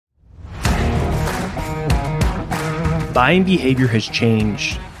Buying behavior has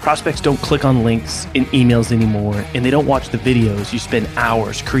changed. Prospects don't click on links in emails anymore, and they don't watch the videos you spend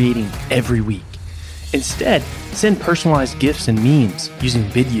hours creating every week. Instead, send personalized gifts and memes using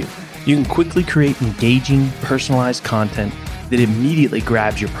Vidyou. You can quickly create engaging, personalized content that immediately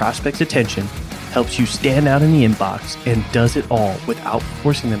grabs your prospect's attention, helps you stand out in the inbox, and does it all without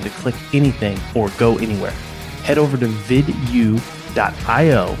forcing them to click anything or go anywhere. Head over to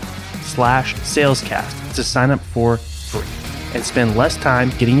vidyou.io/salescast to sign up for free and spend less time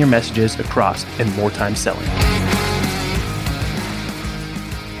getting your messages across and more time selling.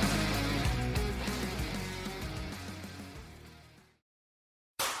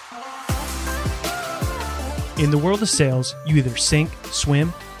 In the world of sales, you either sink,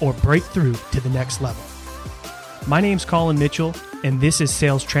 swim, or break through to the next level. My name's Colin Mitchell, and this is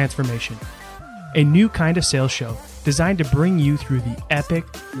Sales Transformation, a new kind of sales show designed to bring you through the epic,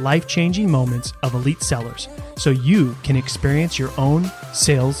 life-changing moments of elite sellers so you can experience your own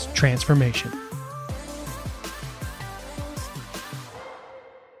sales transformation.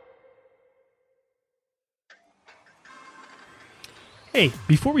 Hey,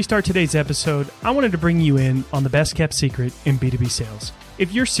 before we start today's episode, I wanted to bring you in on the best kept secret in B2B sales.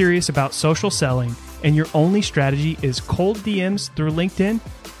 If you're serious about social selling and your only strategy is cold DMs through LinkedIn,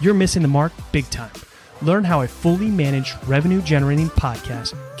 you're missing the mark big time. Learn how a fully managed revenue-generating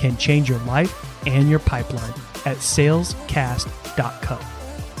podcast can change your life and your pipeline at salescast.co.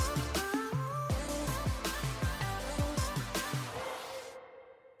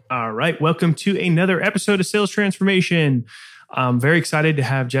 All right, welcome to another episode of Sales Transformation. I'm very excited to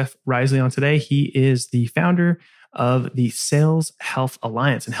have Jeff Risley on today. He is the founder of the Sales Health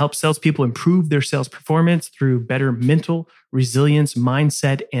Alliance and helps salespeople improve their sales performance through better mental resilience,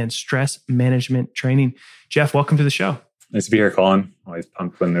 mindset, and stress management training. Jeff, welcome to the show. Nice to be here, Colin. Always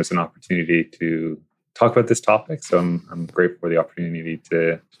pumped when there's an opportunity to talk about this topic. So I'm grateful for the opportunity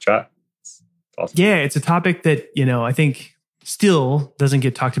to chat. It's awesome. Yeah, it's a topic that, I think still doesn't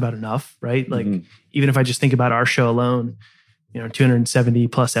get talked about enough, right? Like, even if I just think about our show alone, 270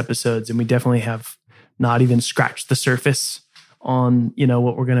 plus episodes, and we definitely have not even scratched the surface on,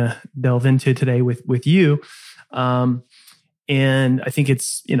 what we're going to delve into today with you. And I think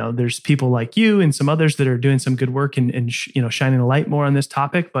it's, there's people like you and some others that are doing some good work and shining a light more on this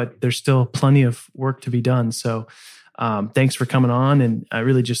topic, but there's still plenty of work to be done. So thanks for coming on. And I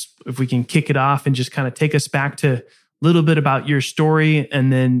really just, if we can kick it off and just kind of take us back to a little bit about your story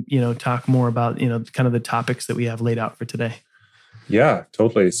and then, talk more about, kind of the topics that we have laid out for today. Yeah,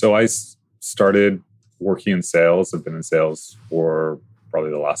 totally. So I started working in sales. I've been in sales for probably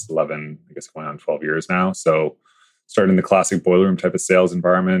the last 11, I guess going on 12 years now. So started in the classic boiler room type of sales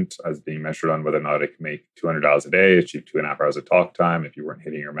environment. I was being measured on whether or not I could make $200 a day, achieve 2.5 hours of talk time. If you weren't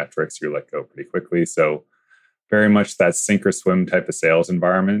hitting your metrics, you're let go pretty quickly. So very much that sink or swim type of sales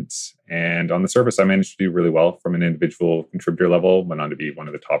environment. And on the surface, I managed to do really well from an individual contributor level, went on to be one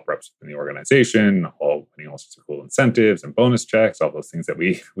of the top reps in the organization, winning all sorts of cool incentives and bonus checks, all those things that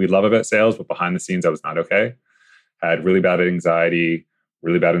we love about sales. But behind the scenes, I was not okay. I had really bad anxiety,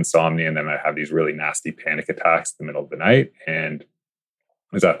 really bad insomnia, and then I have these really nasty panic attacks in the middle of the night. And it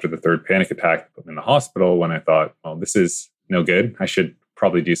was after the third panic attack that put me in the hospital when I thought, well, this is no good. I should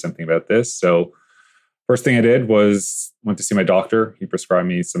probably do something about this. So first thing I did was went to see my doctor. He prescribed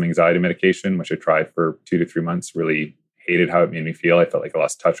me some anxiety medication, which I tried for 2 to 3 months. Really hated how it made me feel. I felt like I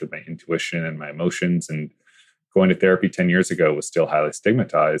lost touch with my intuition and my emotions. And going to therapy 10 years ago was still highly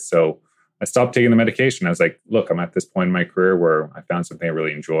stigmatized. So I stopped taking the medication. I was like, look, I'm at this point in my career where I found something I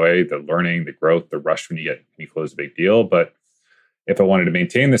really enjoy, the learning, the growth, the rush when you close a big deal. But if I wanted to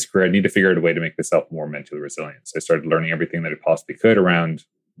maintain this career, I need to figure out a way to make myself more mentally resilient. So I started learning everything that I possibly could around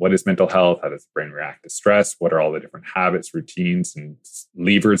what is mental health? How does the brain react to stress? What are all the different habits, routines, and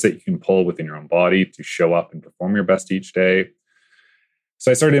levers that you can pull within your own body to show up and perform your best each day? So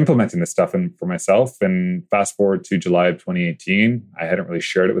I started implementing this stuff for myself. And fast forward to July of 2018, I hadn't really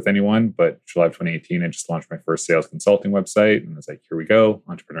shared it with anyone, but July of 2018, I just launched my first sales consulting website. And I was like, here we go,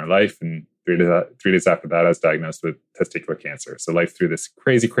 entrepreneur life. And 3 days after that, I was diagnosed with testicular cancer. So life threw this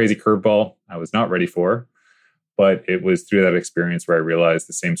crazy, crazy curveball I was not ready for. But it was through that experience where I realized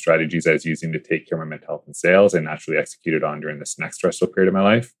the same strategies I was using to take care of my mental health and sales, I naturally executed on during this next stressful period of my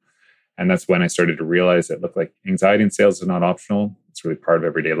life. And that's when I started to realize that, look, like anxiety in sales is not optional. It's really part of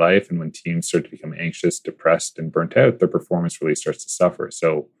everyday life. And when teams start to become anxious, depressed, and burnt out, their performance really starts to suffer.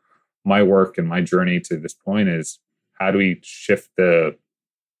 So my work and my journey to this point is, how do we shift the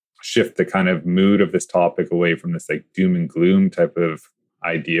kind of mood of this topic away from this like doom and gloom type of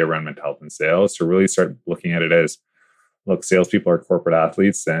idea around mental health and sales to really start looking at it as, look, salespeople are corporate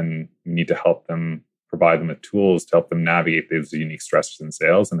athletes and we need to help them provide them with tools to help them navigate those unique stressors in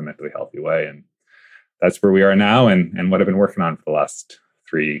sales in a mentally healthy way. And that's where we are now, and what I've been working on for the last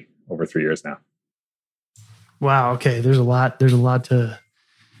over 3 years now. Wow. Okay. There's a lot to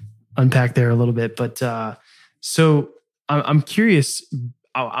unpack there a little bit, but so I'm curious.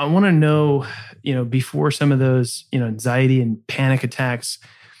 I want to know, before some of those, anxiety and panic attacks,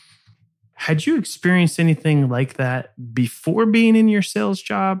 had you experienced anything like that before being in your sales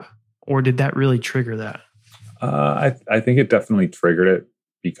job, or did that really trigger that? I think it definitely triggered it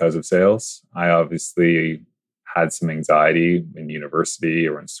because of sales. I obviously had some anxiety in university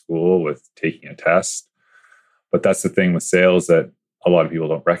or in school with taking a test. But that's the thing with sales that a lot of people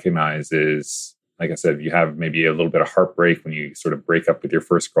don't recognize is, like I said, you have maybe a little bit of heartbreak when you sort of break up with your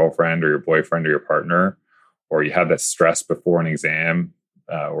first girlfriend or your boyfriend or your partner, or you have that stress before an exam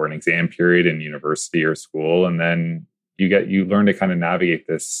or an exam period in university or school. And then you learn to kind of navigate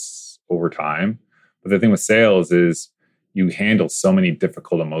this over time. But the thing with sales is you handle so many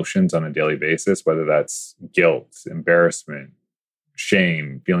difficult emotions on a daily basis, whether that's guilt, embarrassment,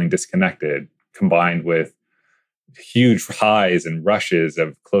 shame, feeling disconnected, combined with huge highs and rushes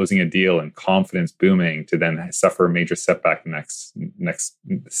of closing a deal and confidence booming, to then suffer a major setback next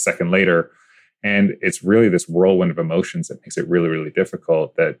second later. And it's really this whirlwind of emotions that makes it really, really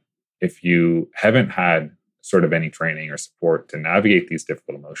difficult, that if you haven't had sort of any training or support to navigate these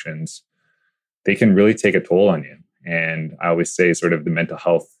difficult emotions, they can really take a toll on you. And I always say sort of the mental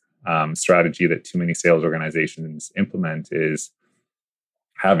health strategy that too many sales organizations implement is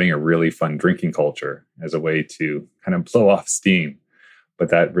having a really fun drinking culture as a way to kind of blow off steam. But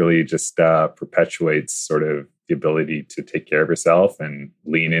that really just perpetuates sort of the ability to take care of yourself and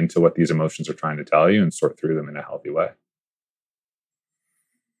lean into what these emotions are trying to tell you and sort through them in a healthy way.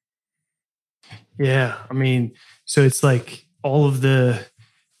 Yeah. I mean, so it's like all of the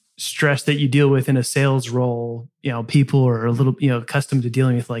stress that you deal with in a sales role, people are a little, accustomed to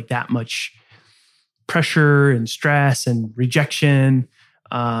dealing with like that much pressure and stress and rejection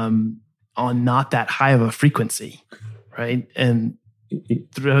on not that high of a frequency, right? And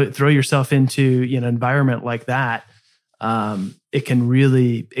throw yourself into an environment like that, it can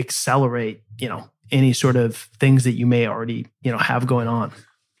really accelerate, any sort of things that you may already, have going on.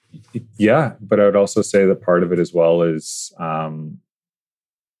 Yeah, but I would also say that part of it as well is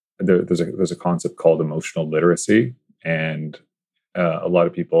there's a concept called emotional literacy, and a lot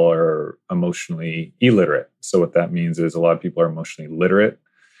of people are emotionally illiterate. So what that means is a lot of people are emotionally literate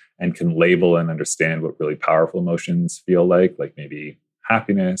and can label and understand what really powerful emotions feel like maybe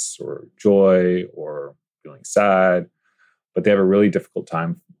happiness or joy or feeling sad, but they have a really difficult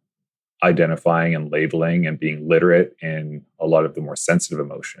time identifying and labeling and being literate in a lot of the more sensitive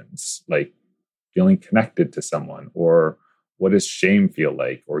emotions, like feeling connected to someone, or what does shame feel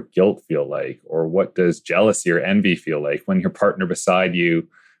like, or guilt feel like, or what does jealousy or envy feel like when your partner beside you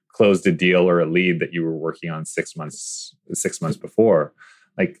closed a deal or a lead that you were working on 6 months before.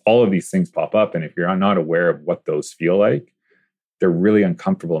 Like all of these things pop up. And if you're not aware of what those feel like, they're really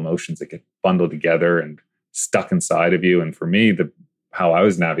uncomfortable emotions that get bundled together and stuck inside of you. And for me, how I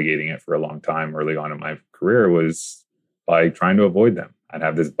was navigating it for a long time early on in my career was by trying to avoid them. I'd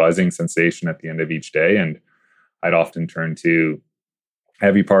have this buzzing sensation at the end of each day, and I'd often turn to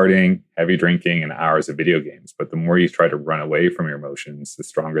heavy partying, heavy drinking, and hours of video games. But the more you try to run away from your emotions, the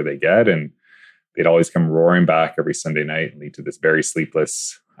stronger they get. And they'd always come roaring back every Sunday night and lead to this very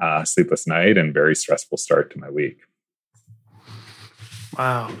sleepless night and very stressful start to my week.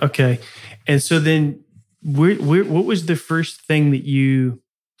 Wow. Okay. And so then what was the first thing that you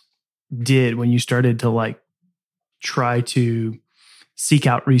did when you started to try to seek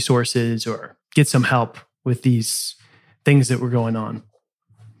out resources or get some help with these things that were going on?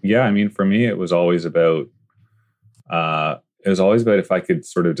 Yeah. I mean, for me, it was always about if I could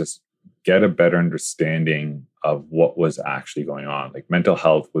sort of just get a better understanding of what was actually going on. Like mental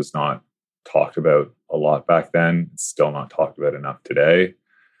health was not talked about a lot back then. It's still not talked about enough today.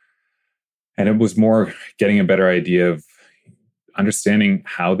 And it was more getting a better idea of understanding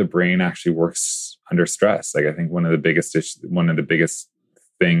how the brain actually works under stress. Like I think one of the biggest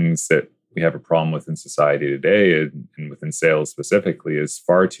things that we have a problem with in society today, and within sales specifically, is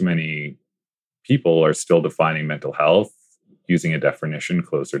far too many people are still defining mental health using a definition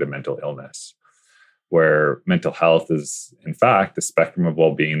closer to mental illness, where mental health is, in fact, the spectrum of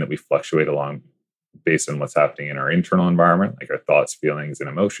well-being that we fluctuate along based on what's happening in our internal environment, like our thoughts, feelings, and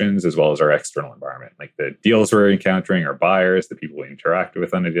emotions, as well as our external environment, like the deals we're encountering, our buyers, the people we interact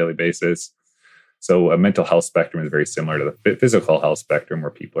with on a daily basis. So a mental health spectrum is very similar to the physical health spectrum,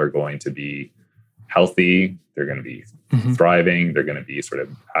 where people are going to be healthy, they're going to be thriving, they're going to be sort of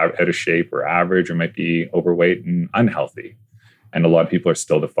out of shape or average, or might be overweight and unhealthy. And a lot of people are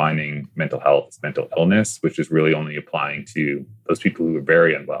still defining mental health as mental illness, which is really only applying to those people who are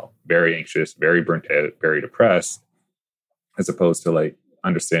very unwell, very anxious, very burnt out, very depressed, as opposed to like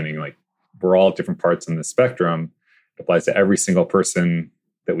understanding like we're all at different parts on the spectrum. It applies to every single person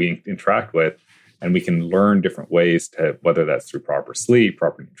that we interact with. And we can learn different ways to, whether that's through proper sleep,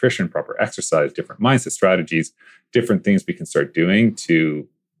 proper nutrition, proper exercise, different mindset strategies, different things we can start doing to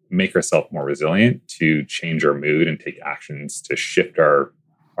make ourselves more resilient, to change our mood and take actions to shift our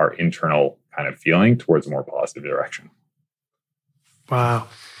internal kind of feeling towards a more positive direction. Wow.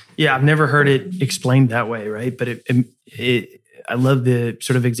 Yeah, I've never heard it explained that way, right? But I love the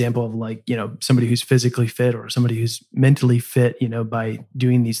sort of example of like, somebody who's physically fit or somebody who's mentally fit, by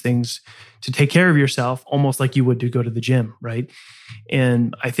doing these things to take care of yourself, almost like you would to go to the gym, right?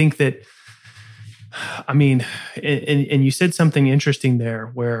 And I think that, and you said something interesting there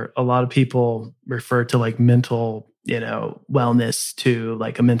where a lot of people refer to like mental, wellness to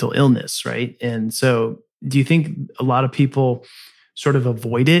like a mental illness, right? And so do you think a lot of people sort of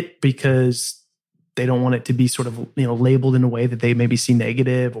avoid it because they don't want it to be sort of, labeled in a way that they maybe see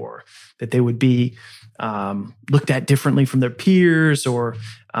negative, or that they would be looked at differently from their peers, or,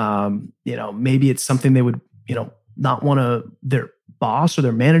 maybe it's something they would, not want their boss or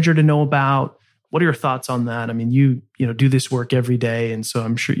their manager to know about. What are your thoughts on that? I mean, you do this work every day. And so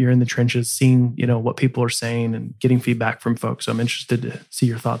I'm sure you're in the trenches seeing, what people are saying and getting feedback from folks. So I'm interested to see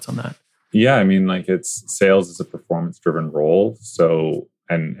your thoughts on that. Yeah. I mean, like sales is a performance-driven role. So,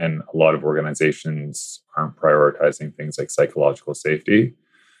 and a lot of organizations aren't prioritizing things like psychological safety.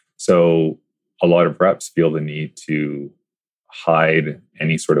 So a lot of reps feel the need to hide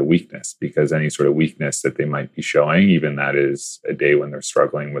any sort of weakness, because any sort of weakness that they might be showing, even that is a day when they're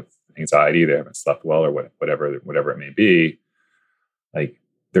struggling with anxiety, they haven't slept well, or whatever it may be, like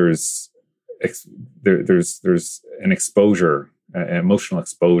there's an exposure, an emotional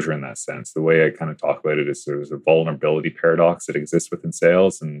exposure in that sense. The way I kind of talk about it is there's a vulnerability paradox that exists within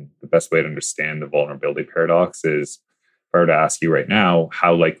sales. And the best way to understand the vulnerability paradox is, if I were to ask you right now,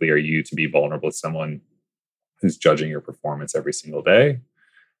 how likely are you to be vulnerable with someone who's judging your performance every single day?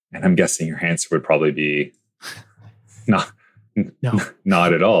 And I'm guessing your answer would probably be not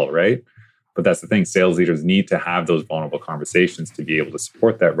at all, right? But that's the thing. Sales leaders need to have those vulnerable conversations to be able to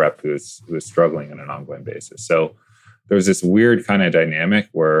support that rep who is struggling on an ongoing basis. So there's this weird kind of dynamic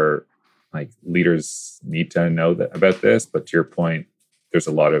where like leaders need to know about this, but to your point, there's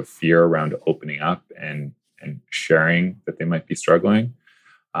a lot of fear around opening up and sharing that they might be struggling.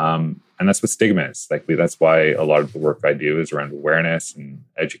 And that's what stigma is. Like that's why a lot of the work I do is around awareness and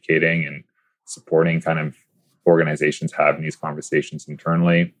educating and supporting kind of organizations having these conversations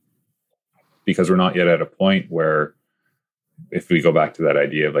internally, because we're not yet at a point where, if we go back to that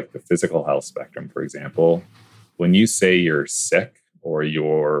idea of like the physical health spectrum, for example, when you say you're sick, or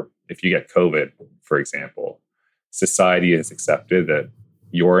if you get COVID, for example, society has accepted that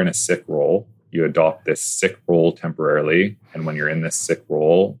you're in a sick role. You adopt this sick role temporarily. And when you're in this sick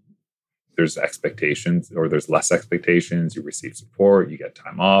role, there's expectations, or there's less expectations. You receive support, you get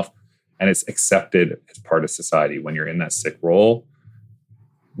time off, and it's accepted as part of society. When you're in that sick role,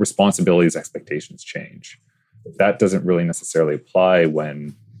 responsibilities, expectations change. That doesn't really necessarily apply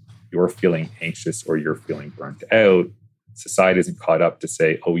when you're feeling anxious or you're feeling burnt out. Society isn't caught up to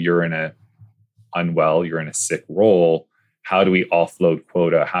say, oh, you're in a sick role. How do we offload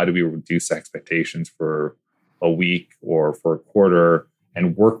quota? How do we reduce expectations for a week or for a quarter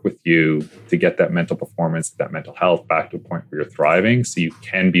and work with you to get that mental performance, that mental health back to a point where you're thriving, so you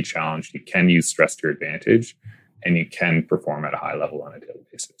can be challenged, you can use stress to your advantage, and you can perform at a high level on a daily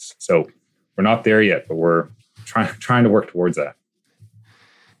basis. So we're not there yet, but we're trying to work towards that.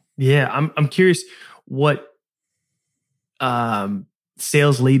 Yeah, I'm curious what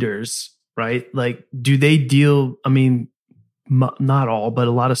sales leaders, right? Like, do they deal? I mean, not all, but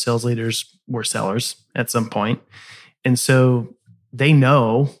a lot of sales leaders were sellers at some point, and so they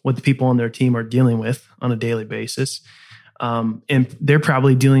know what the people on their team are dealing with on a daily basis, and they're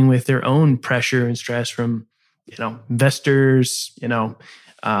probably dealing with their own pressure and stress from investors,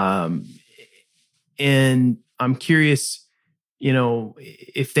 and I'm curious,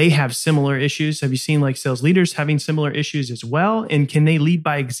 if they have similar issues. Have you seen like sales leaders having similar issues as well? And can they lead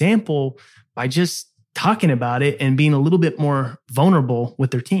by example by just talking about it and being a little bit more vulnerable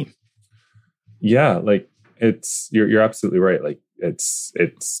with their team? Yeah, like you're absolutely right. Like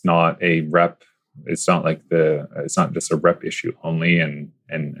it's not a rep It's not like it's not just a rep issue only, and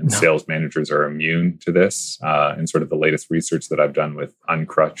No. sales managers are immune to this. And sort of the latest research that I've done with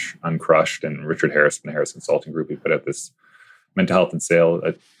Uncrushed and Richard Harris from the Harris Consulting Group, we put out this mental health and sales,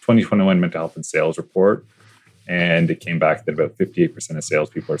 a 2021 mental health and sales report. And it came back that about 58% of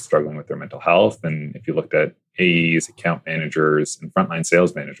salespeople are struggling with their mental health. And if you looked at AEs, account managers, and frontline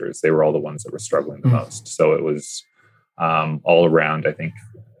sales managers, they were all the ones that were struggling the most. So it was all around, I think,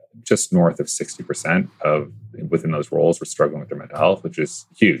 just north of 60% of within those roles were struggling with their mental health, which is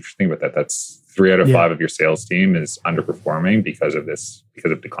huge. Think about that. That's 3 out of 5 of your sales team is underperforming because of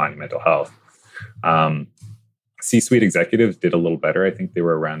declining mental health. C-suite executives did a little better. I think they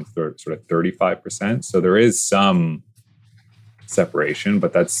were around sort of 35%. So there is some separation,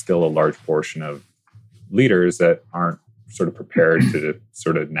 but that's still a large portion of leaders that aren't sort of prepared to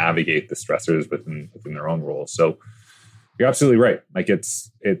sort of navigate the stressors within their own roles. So you're absolutely right. Like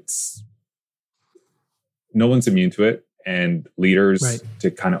it's no one's immune to it, and leaders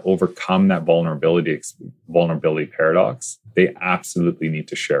to kind of overcome that vulnerability paradox, they absolutely need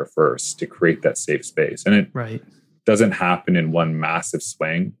to share first to create that safe space. And it doesn't happen in one massive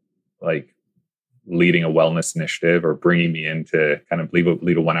swing, like leading a wellness initiative or bringing me in to kind of lead a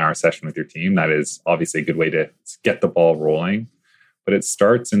 1-hour session with your team. That is obviously a good way to get the ball rolling, but it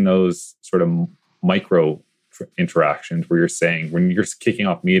starts in those sort of micro interactions where you're saying, when you're kicking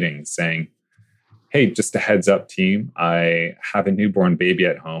off meetings, saying, hey, just a heads up, team, I have a newborn baby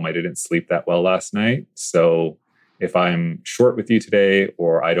at home. I didn't sleep that well last night. So if I'm short with you today,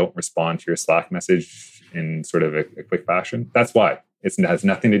 or I don't respond to your Slack message in sort of a quick fashion, that's why. It has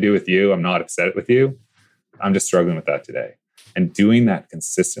nothing to do with you. I'm not upset with you. I'm just struggling with that today. And doing that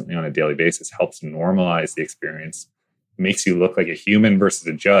consistently on a daily basis helps normalize the experience, makes you look like a human versus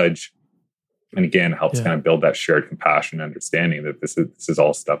a judge. And again, helps kind of build that shared compassion and understanding that this is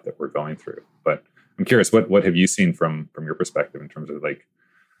all stuff that we're going through. But I'm curious, what have you seen from your perspective in terms of like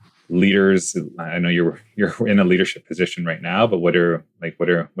leaders? I know you're in a leadership position right now, but what have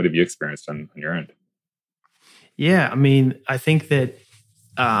you experienced on your end? Yeah, I mean, I think that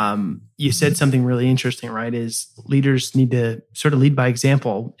you said something really interesting, right? Is leaders need to sort of lead by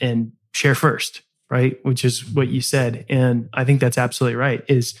example and share first, right? Which is what you said. And I think that's absolutely right.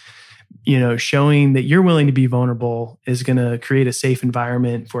 Is, showing that you're willing to be vulnerable is going to create a safe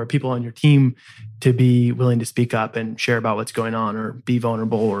environment for people on your team to be willing to speak up and share about what's going on, or be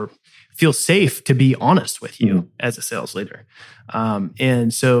vulnerable, or feel safe to be honest with you as a sales leader.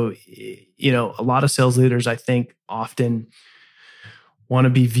 And so, a lot of sales leaders, I think, often want to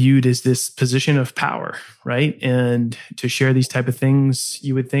be viewed as this position of power, right? And to share these type of things,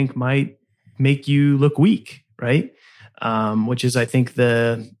 you would think might make you look weak, right? Which is, I think,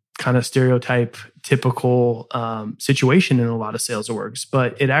 the kind of stereotype, typical situation in a lot of sales orgs,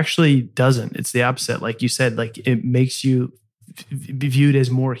 but it actually doesn't. It's the opposite. Like you said, like it makes you be viewed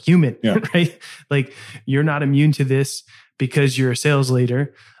as more human, right? Like you're not immune to this because you're a sales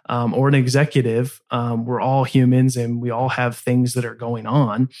leader or an executive. We're all humans and we all have things that are going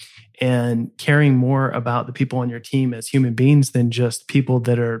on, and caring more about the people on your team as human beings than just people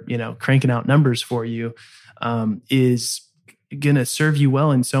that are, cranking out numbers for you is going to serve you well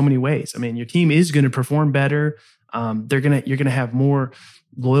in so many ways. I mean, your team is going to perform better. You're going to have more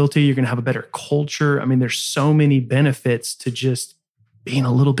loyalty. You're going to have a better culture. I mean, there's so many benefits to just being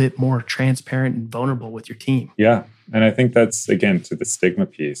a little bit more transparent and vulnerable with your team. Yeah. And I think that's, again, to the stigma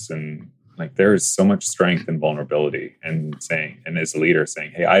piece. And like, there's so much strength in vulnerability and as a leader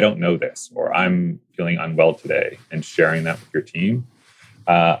saying, hey, I don't know this, or I'm feeling unwell today, and sharing that with your team.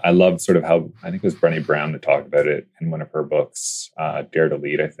 I love sort of how, I think it was Brené Brown that talked about it in one of her books, Dare to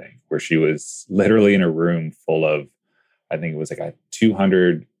Lead, I think, where she was literally in a room full of, I think it was like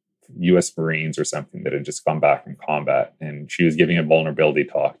 200 US Marines or something that had just gone back from combat. And she was giving a vulnerability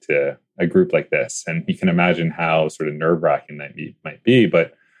talk to a group like this. And you can imagine how sort of nerve-wracking that might be.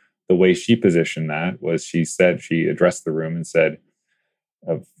 But the way she positioned that was, she addressed the room and said,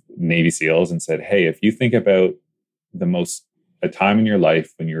 of Navy SEALs, and said, hey, if you think about a time in your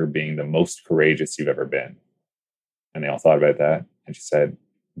life when you're being the most courageous you've ever been. And they all thought about that. And she said,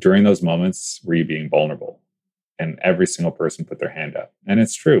 during those moments, were you being vulnerable? And every single person put their hand up. And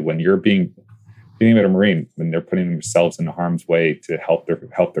it's true. When you're thinking about a Marine, when they're putting themselves in harm's way to help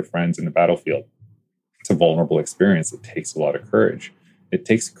their friends in the battlefield, it's a vulnerable experience. It takes a lot of courage. It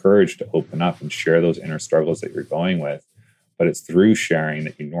takes courage to open up and share those inner struggles that you're going with. But it's through sharing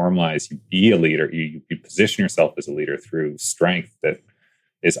that you normalize, you be a leader, you position yourself as a leader through strength that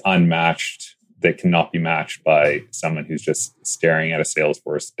is unmatched, that cannot be matched by someone who's just staring at a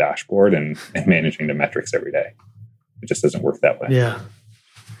Salesforce dashboard and managing the metrics every day. It just doesn't work that way.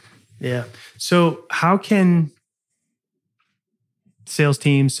 Yeah. So how can sales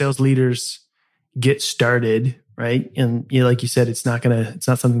teams, sales leaders get started, right? And like you said, it's not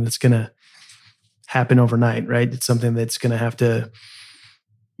something that's gonna happen overnight, right? It's something that's gonna have to,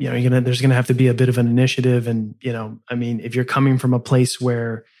 there's gonna have to be a bit of an initiative. And, if you're coming from a place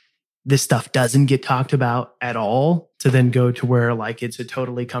where this stuff doesn't get talked about at all, to then go to where like it's a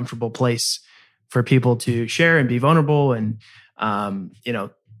totally comfortable place for people to share and be vulnerable and,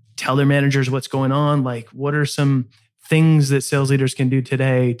 tell their managers what's going on. Like, what are some things that sales leaders can do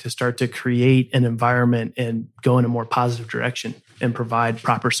today to start to create an environment and go in a more positive direction and provide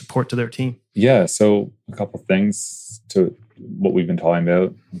proper support to their team? Yeah. So a couple of things to what we've been talking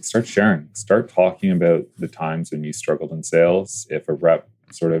about. Start sharing. Start talking about the times when you struggled in sales. If a rep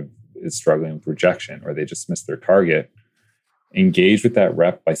sort of is struggling with rejection or they just missed their target, engage with that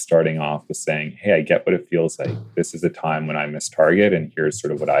rep by starting off with saying, hey, I get what it feels like. This is a time when I missed target, and here's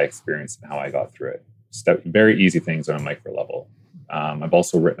sort of what I experienced and how I got through it. Very easy things on a micro level. I've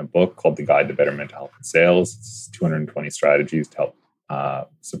also written a book called The Guide to Better Mental Health in Sales. It's 220 strategies to help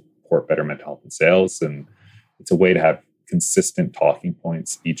support better mental health in sales. And it's a way to have consistent talking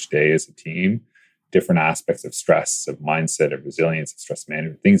points each day as a team, different aspects of stress, of mindset, of resilience, of stress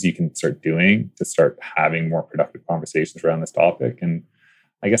management, things you can start doing to start having more productive conversations around this topic. And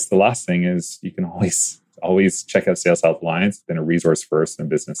I guess the last thing is you can always check out Sales Health Alliance. It's been a resource first and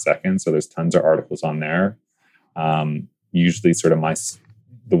business second. So there's tons of articles on there. Usually sort of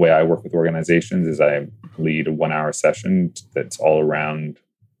the way I work with organizations is I lead a 1-hour session that's all around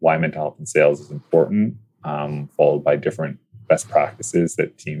why mental health in sales is important, followed by different best practices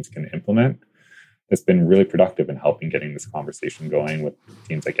that teams can implement. It's been really productive in helping getting this conversation going with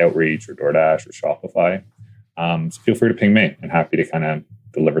teams like Outreach or DoorDash or Shopify. So feel free to ping me. I'm happy to kind of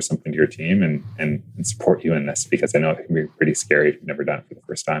deliver something to your team and support you in this, because I know it can be pretty scary if you've never done it for the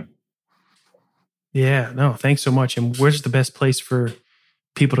first time. Yeah, no, thanks so much. And where's the best place for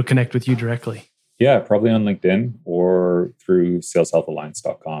people to connect with you directly? Yeah, probably on LinkedIn or through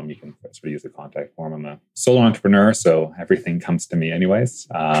saleshealthalliance.com. You can sort of use the contact form. I'm a solo entrepreneur, so everything comes to me anyways.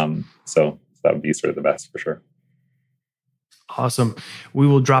 So that would be sort of the best for sure. Awesome. We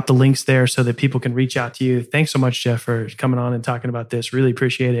will drop the links there so that people can reach out to you. Thanks so much, Jeff, for coming on and talking about this. Really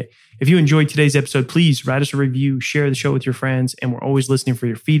appreciate it. If you enjoyed today's episode, please write us a review, share the show with your friends, and we're always listening for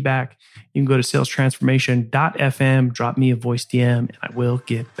your feedback. You can go to salestransformation.fm, drop me a voice DM, and I will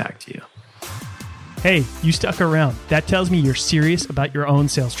get back to you. Hey, you stuck around. That tells me you're serious about your own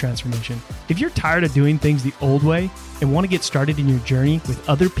sales transformation. If you're tired of doing things the old way and want to get started in your journey with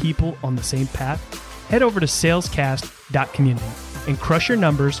other people on the same path, head over to salescast.community and crush your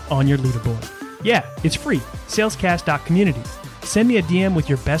numbers on your leaderboard. Yeah, it's free, salescast.community. Send me a DM with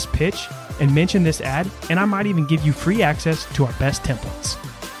your best pitch and mention this ad, and I might even give you free access to our best templates.